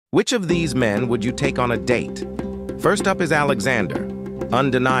Which of these men would you take on a date? First up is Alexander,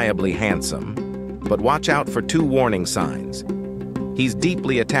 undeniably handsome, but watch out for two warning signs. He's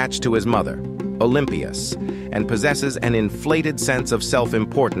deeply attached to his mother, Olympias, and possesses an inflated sense of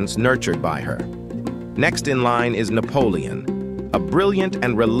self-importance nurtured by her. Next in line is Napoleon, a brilliant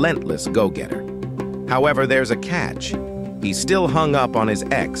and relentless go-getter. However, there's a catch. He's still hung up on his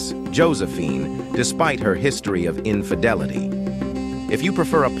ex, Josephine, despite her history of infidelity. If you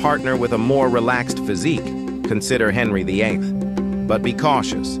prefer a partner with a more relaxed physique, consider Henry VIII. But be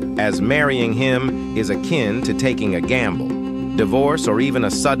cautious, as marrying him is akin to taking a gamble. Divorce or even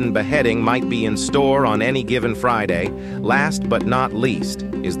a sudden beheading might be in store on any given Friday. Last but not least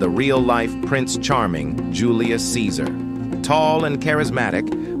is the real-life Prince Charming, Julius Caesar. Tall and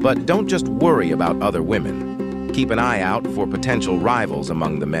charismatic, but don't just worry about other women. Keep an eye out for potential rivals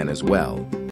among the men as well.